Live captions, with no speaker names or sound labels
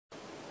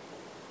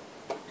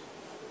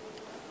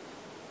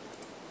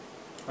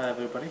Hi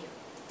everybody,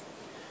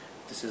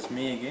 this is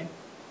me again.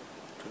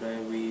 Today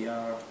we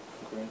are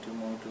going to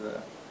move to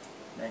the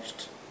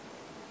next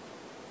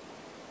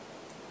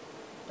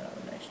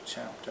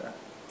chapter,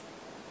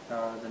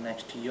 or the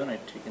next unit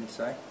you can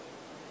say.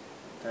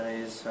 That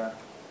is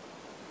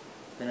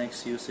the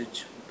next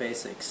usage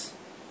basics.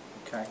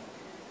 Okay,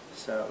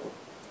 so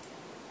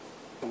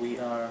we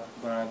are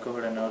going to go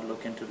ahead and now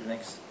look into the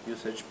next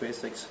usage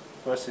basics.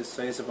 First it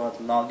says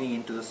about logging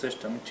into the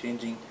system,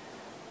 changing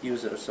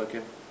users.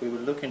 Okay, we will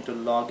look into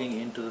logging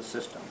into the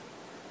system,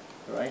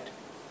 right?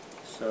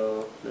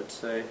 So let's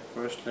say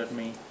first let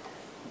me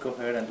go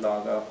ahead and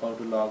log off. How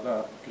to log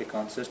off? Click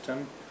on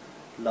system,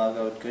 log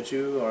out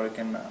Gaju, or I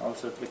can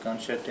also click on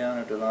shutdown.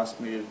 It will ask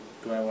me,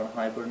 do I want to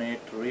hibernate,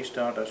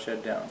 restart, or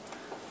shut down.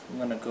 I'm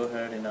going to go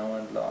ahead and now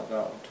and log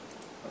out.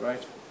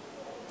 Alright,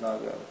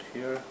 log out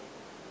here.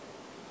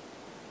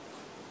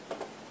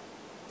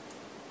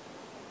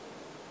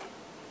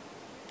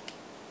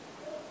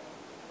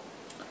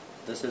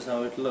 This is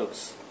how it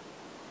looks.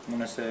 I'm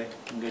going to say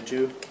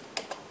Gaju,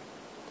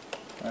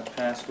 my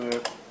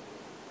password.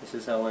 This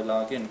is how I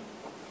log in.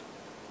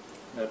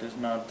 That is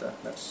not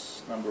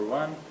that's number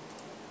one.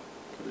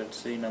 Okay, let's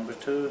see number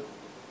two.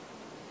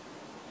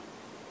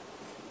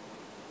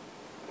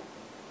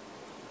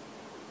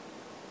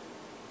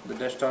 The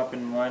desktop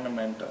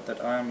environment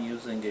that I am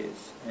using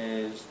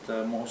is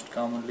the most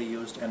commonly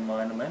used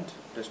environment,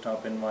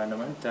 desktop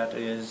environment. That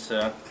is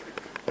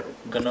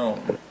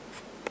GNOME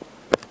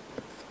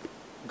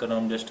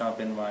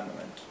desktop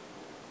environment.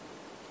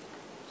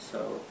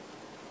 So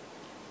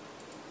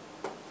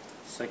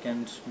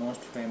second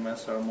most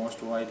famous or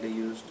most widely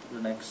used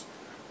Linux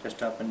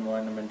desktop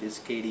environment is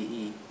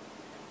KDE.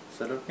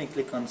 So let me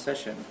click on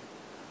session,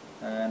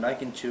 and I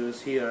can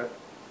choose here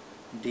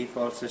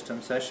default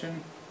system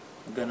session,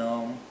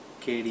 GNOME,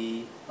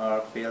 KDE,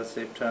 or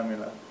failsafe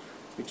terminal.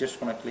 We just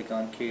want to click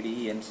on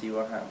KDE and see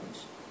what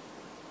happens.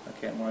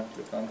 Okay, I'm going to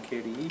click on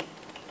KDE.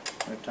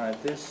 I'm going to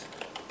type this.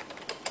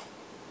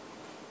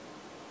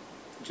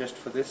 Just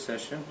for this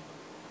session,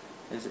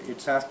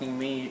 it's asking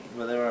me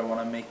whether I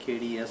want to make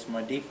KDE as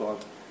my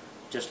default,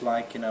 just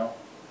like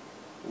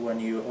when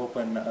you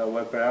open a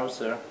web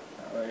browser,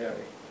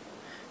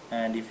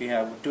 and if you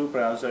have two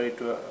browsers,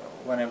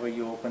 whenever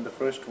you open the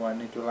first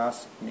one, it will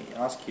ask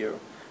you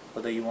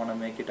whether you want to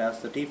make it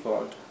as the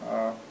default,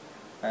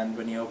 and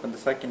when you open the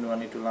second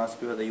one, it will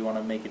ask you whether you want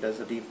to make it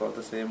as a default.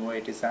 The same way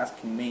it is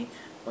asking me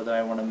whether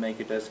I want to make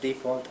it as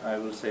default. I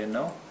will say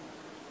no,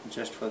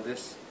 just for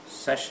this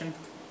session.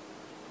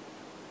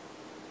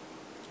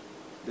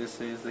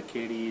 This is the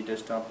KDE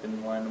desktop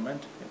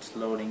environment. It's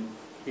loading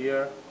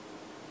here.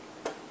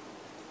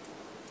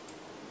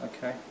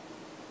 Okay.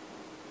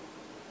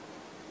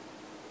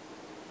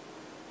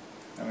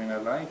 I mean, I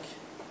like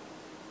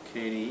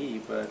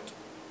KDE, but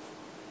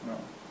no.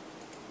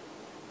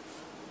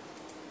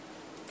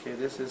 Okay,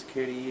 this is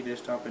KDE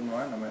desktop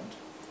environment.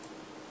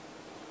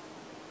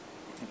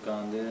 Click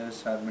on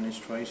this,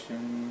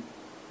 administration.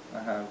 I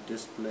have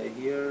display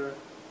here,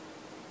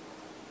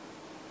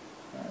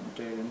 and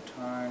date and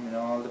time,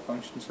 all the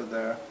functions are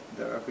there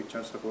which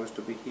are supposed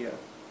to be here.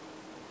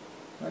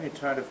 Let me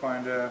try to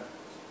find a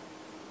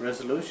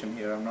resolution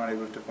here. I'm not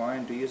able to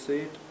find. Do you see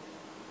it?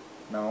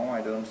 No,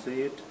 I don't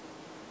see it.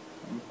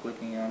 I'm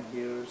clicking on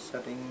here,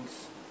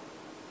 settings.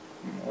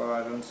 Well,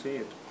 I don't see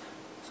it.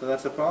 So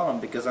that's a problem,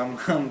 because I'm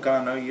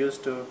kind of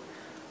used to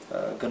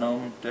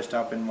GNOME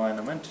desktop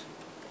environment.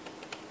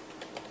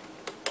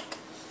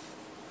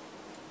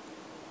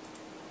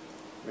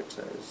 Which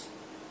says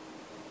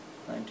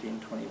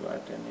 1920 by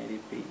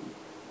 1080p.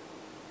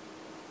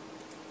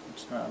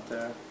 It's not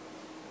there.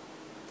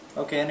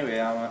 Okay, anyway,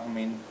 I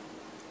mean,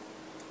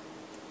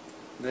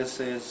 this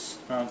is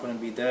not going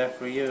to be there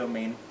for you. I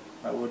mean,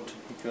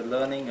 if you're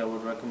learning, I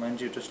would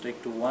recommend you to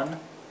stick to one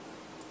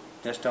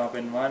desktop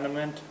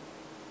environment.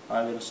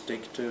 I will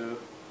stick to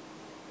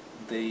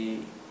the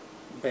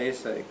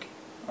basic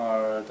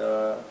or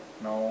the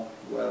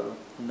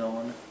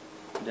well-known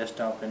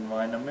desktop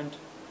environment.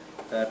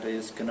 That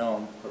is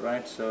GNOME,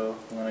 right? So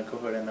I'm going to go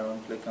ahead and now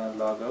click on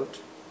logout.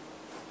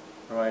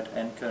 Right,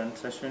 end current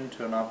session,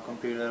 turn off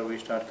computer,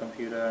 restart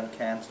computer, and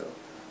cancel.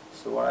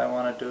 So what I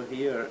want to do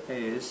here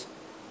is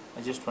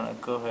I just want to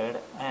go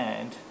ahead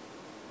and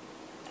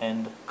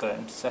end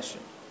current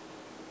session.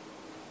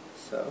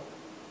 So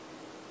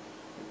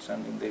it's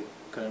ending the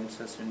current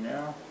session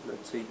now.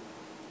 Let's see.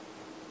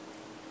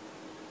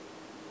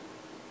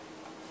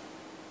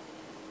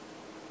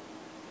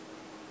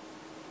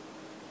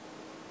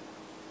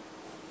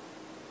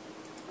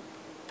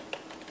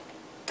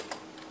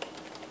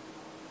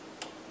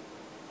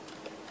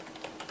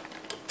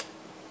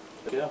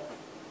 Yeah.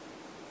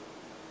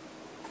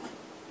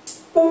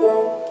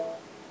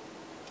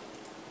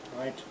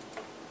 Right.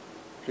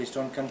 Please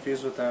don't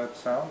confuse with that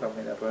sound. I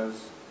mean, that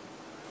was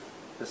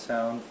the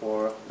sound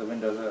for the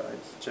Windows.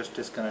 It's just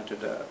disconnected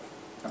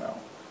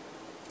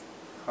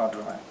hard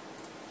drive,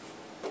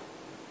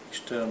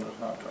 external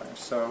hard drive.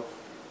 So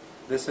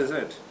this is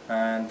it,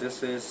 and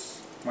this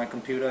is my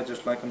computer,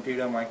 just like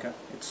computer,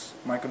 it's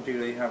my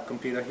computer. You have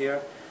computer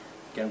here.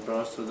 You can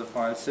browse through the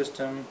file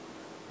system.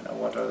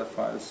 What are the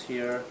files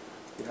here?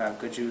 You have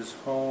Gaju's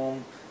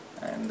home,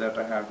 and that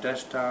I have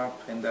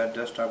desktop. In that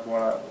desktop,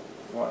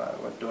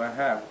 what do I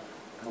have?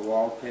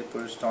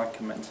 Wallpapers,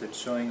 documents. It's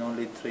showing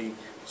only 3.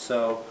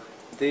 So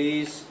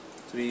these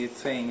 3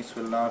 things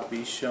will not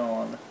be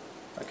shown,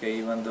 okay,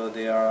 even though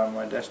they are on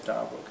my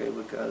desktop, okay,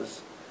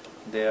 because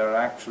they are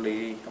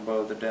actually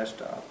above the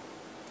desktop.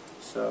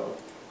 So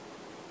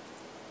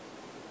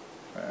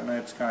I know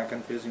it's kind of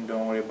confusing.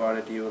 Don't worry about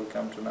it. You will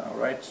come to know,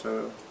 right?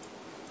 So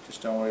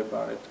just don't worry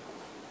about it.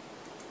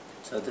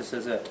 So this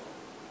is it.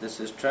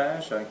 This is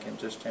trash. I can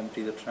just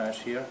empty the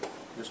trash here,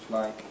 just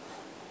like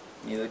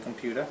near the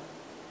computer.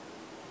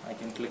 I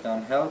can click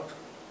on help,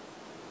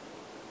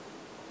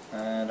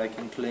 and I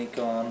can click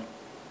on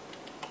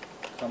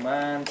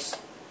commands.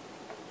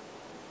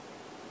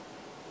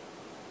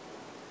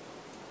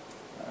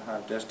 I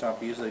have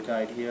desktop user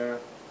guide here,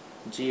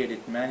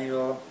 gedit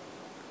manual,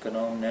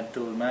 GNOME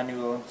NetTool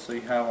manual. So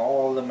you have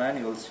all the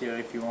manuals here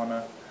if you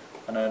wanna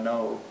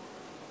know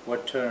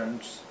what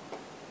terms.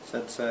 So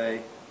let's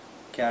say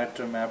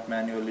character map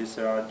manual is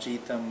there, or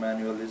gthumb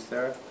manual is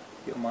there,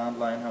 command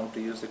line, how to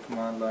use the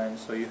command line.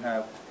 So you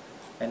have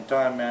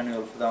entire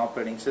manual for the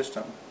operating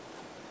system.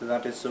 So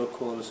that is so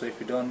cool. So if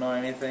you don't know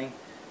anything,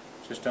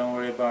 just don't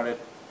worry about it.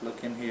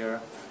 Look in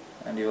here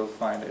and you will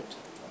find it.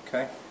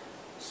 Okay.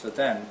 So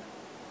then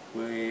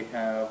we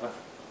have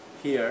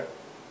here,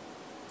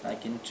 I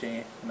can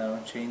change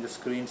the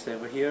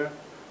screensaver here.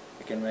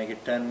 I can make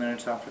it 10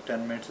 minutes. After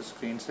 10 minutes the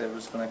screensaver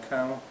is gonna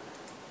come,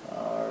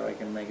 or I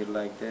can make it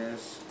like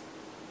this.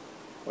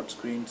 What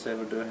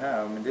screensaver do I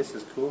have? I mean, this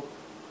is cool.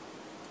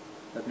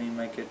 Let me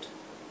make it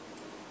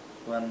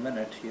 1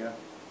 minute here.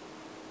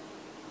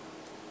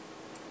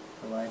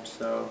 Alright,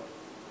 so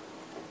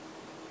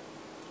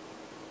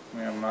I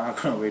mean, I'm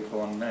not gonna wait for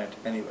 1 minute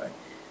anyway.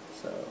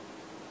 So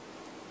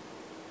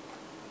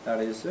that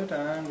is it,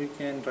 and you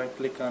can right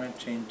click on it,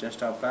 change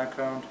desktop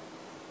background.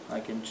 I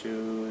can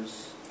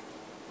choose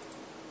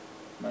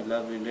my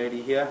lovely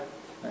lady here,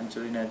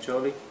 Angelina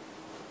Jolie.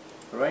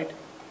 Right?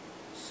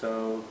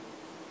 So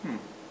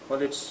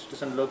well, it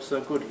doesn't look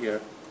so good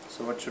here.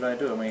 So what should I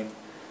do? I mean,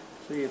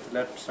 see, the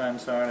left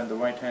hand side and the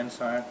right hand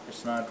side,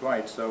 it's not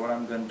right. So what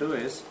I'm going to do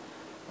is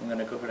I'm going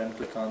to go ahead and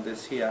click on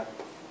this here.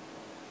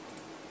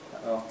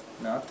 Oh,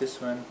 not this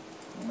one.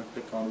 I'm going to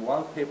click on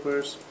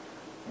wallpapers.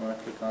 I'm going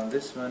to click on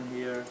this one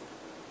here.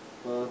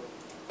 Well,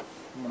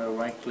 I'm going to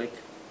right click,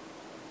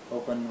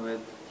 open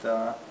with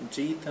the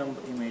gthumb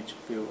image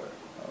viewer.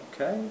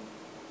 Okay.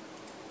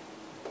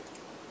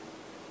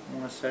 I'm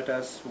going to set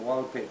as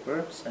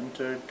wallpaper,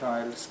 centered,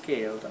 tile,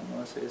 scaled. I'm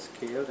going to say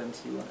scaled and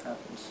see what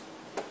happens.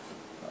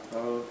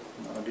 Oh,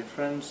 no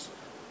difference.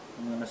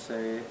 I'm going to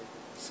say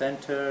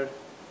centered.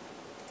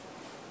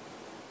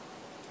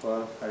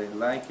 Well, I didn't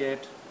like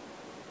it.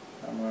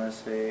 I'm going to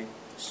say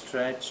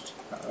stretched.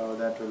 Oh,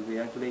 that will be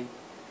ugly.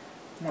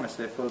 I'm going to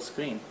say full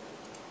screen.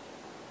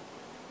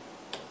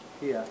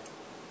 Here.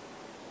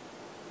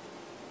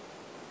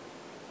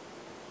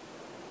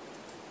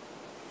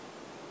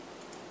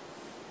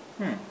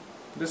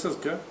 This is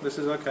good. This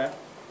is okay.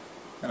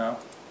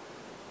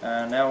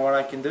 And now what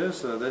I can do,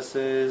 so this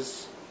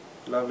is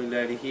lovely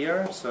lady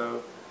here,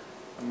 so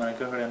I'm going to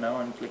go ahead now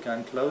and click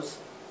on close.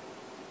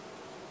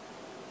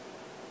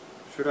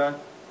 Should I?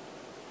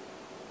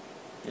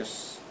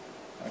 Yes.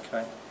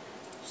 Okay.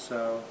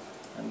 So,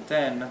 and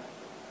then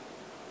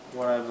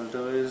what I will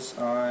do is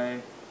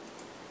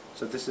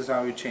so this is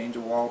how you change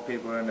the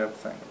wallpaper and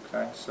everything.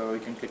 Okay. So you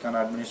can click on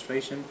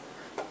administration.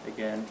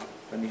 Again,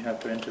 when you have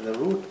to enter the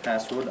root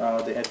password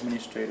or the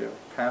administrator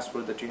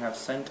password that you have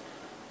sent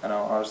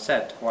or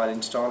set while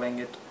installing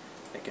it.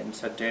 You can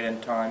set date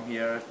and time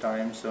here,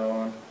 time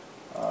zone,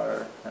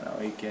 or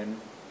you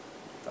can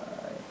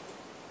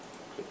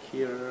click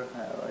here.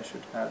 I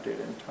should have date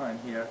and time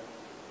here.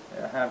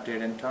 I have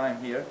date and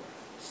time here.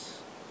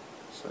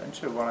 So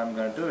instead, what I'm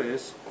going to do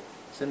is,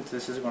 since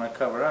this is going to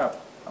cover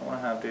up, I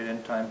want to have date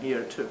and time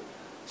here too.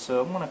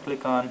 So I'm going to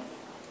click on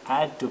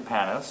add to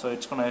panel. So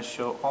it's going to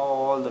show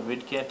all the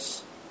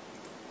widgets,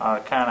 or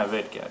kind of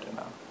widget,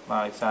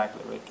 not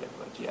exactly widget,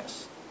 but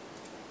yes.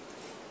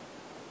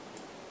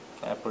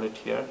 Can I put it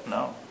here?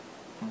 No.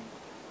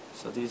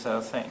 So these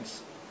are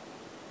things.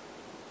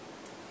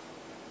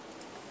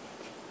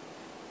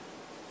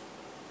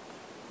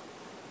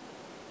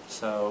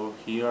 So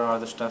here are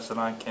the stuff that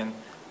I can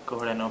go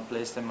ahead and now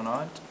place them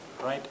on it,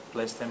 right?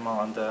 Place them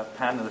on the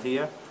panel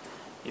here.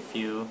 If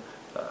you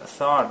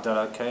thought that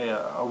okay,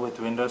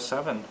 with Windows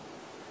 7,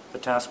 the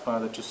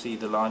taskbar that you see,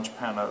 the launch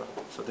panel,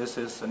 so this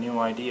is a new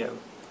idea.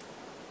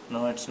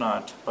 No, it's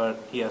not, but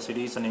yes, it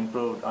is an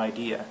improved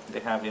idea. They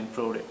have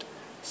improved it.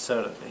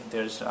 Certainly,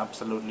 there's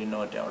absolutely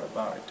no doubt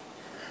about it.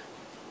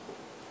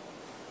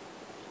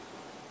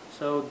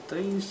 So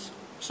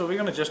we're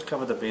going to just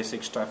cover the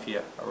basic stuff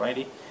here,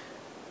 alrighty.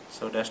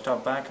 So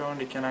desktop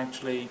background, I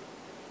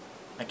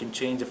can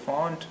change the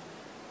font.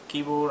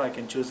 Keyboard, I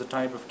can choose the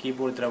type of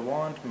keyboard that I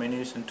want.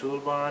 Menus and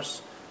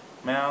toolbars.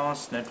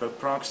 mouse, network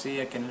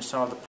proxy. I can install the